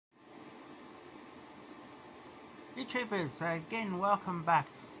YouTubers, again welcome back.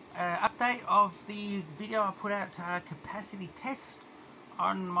 Update of the video I put out, capacity test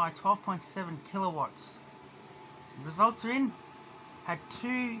on my 12.7 kilowatts. Results are in. Had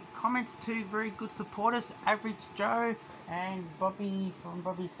two comments, two very good supporters, Average Joe and Bobby from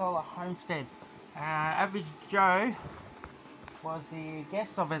Bobby Solar Homestead. Average Joe was the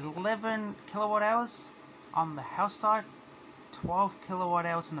guess of 11 kilowatt hours on the house side, 12 kilowatt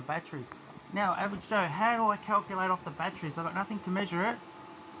hours from the batteries. Now, Average Joe, how do I calculate off the batteries? I've got nothing to measure it.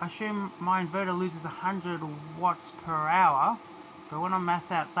 I assume my inverter loses 100 watts per hour, but when I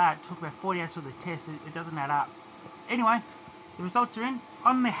math out that, it took about 40 hours for the test, it doesn't add up. Anyway, the results are in.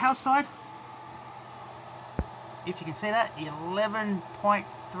 On the house side, if you can see that,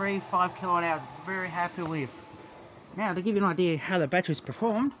 11.35 kilowatt hours. Very happy with. Now, to give you an idea how the batteries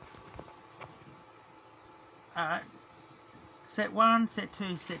performed, set 1, set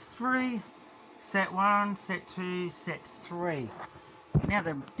 2, set 3, set 1, set 2, set 3. Now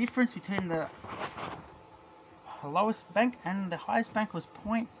the difference between the lowest bank and the highest bank was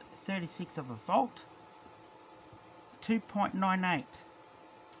 0.36 of a volt. 2.98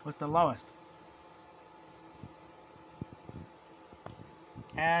 was the lowest.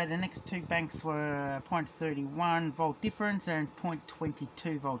 The next two banks were 0.31 volt difference and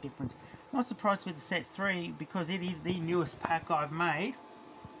 0.22 volt difference. Not surprised with the set 3 because it is the newest pack I've made.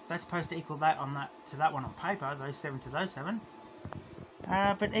 That's supposed to equal that on to that one on paper, those 7 to those 7.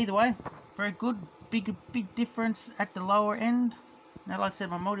 But either way, very good. Big difference at the lower end. Now, like I said,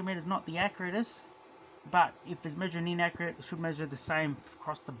 my multimeter is not the accuratest, but if it's measuring inaccurate, it should measure the same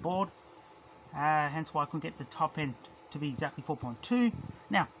across the board. Hence why I couldn't get the top end to be exactly 4.2.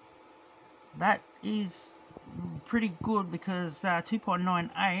 Now, that is pretty good because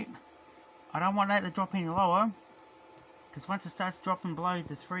 2.98, I don't want that to drop any lower, because once it starts dropping below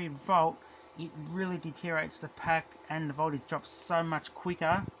the 3 volt, it really deteriorates the pack and the voltage drops so much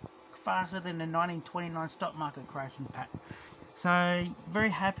quicker, faster than the 1929 stock market crash in the pack. So, very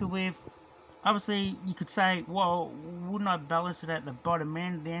happy with. Obviously, you could say, well, wouldn't I balance it at the bottom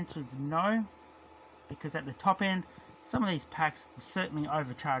end? The answer is no, because at the top end, some of these packs will certainly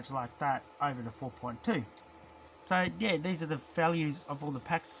overcharge like that over the 4.2. So yeah, these are the values of all the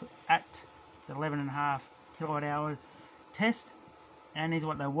packs at the 11.5 kilowatt hour test, and these are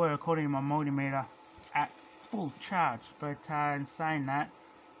what they were according to my multimeter at full charge. But in saying that,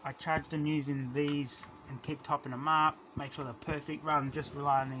 I charge them using these and keep topping them up, make sure they're perfect rather than just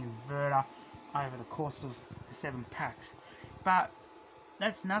rely on the inverter over the course of the 7 packs. But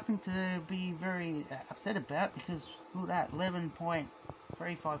that's nothing to be very upset about, because look at that,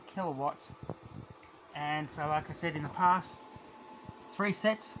 11.35 kilowatts. And so, like I said in the past, 3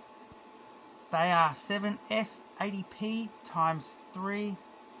 sets, they are 7S80p times 3.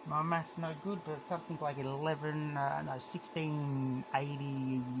 My math's no good, but it's something like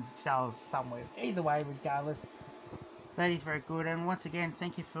 1680 cells somewhere. Either way, regardless, that is very good. And once again,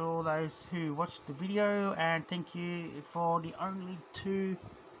 thank you for all those who watched the video, and thank you for the only 2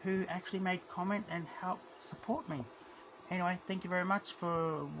 who actually made comment and helped support me. Anyway, thank you very much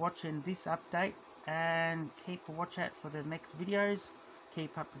for watching this update, and keep a watch out for the next videos.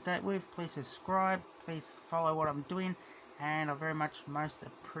 Keep up to date with. Please subscribe, please follow what I'm doing, and I very much most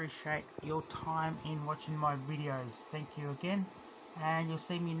appreciate your time in watching my videos. Thank you again, and you'll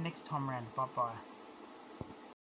see me next time around. Bye bye.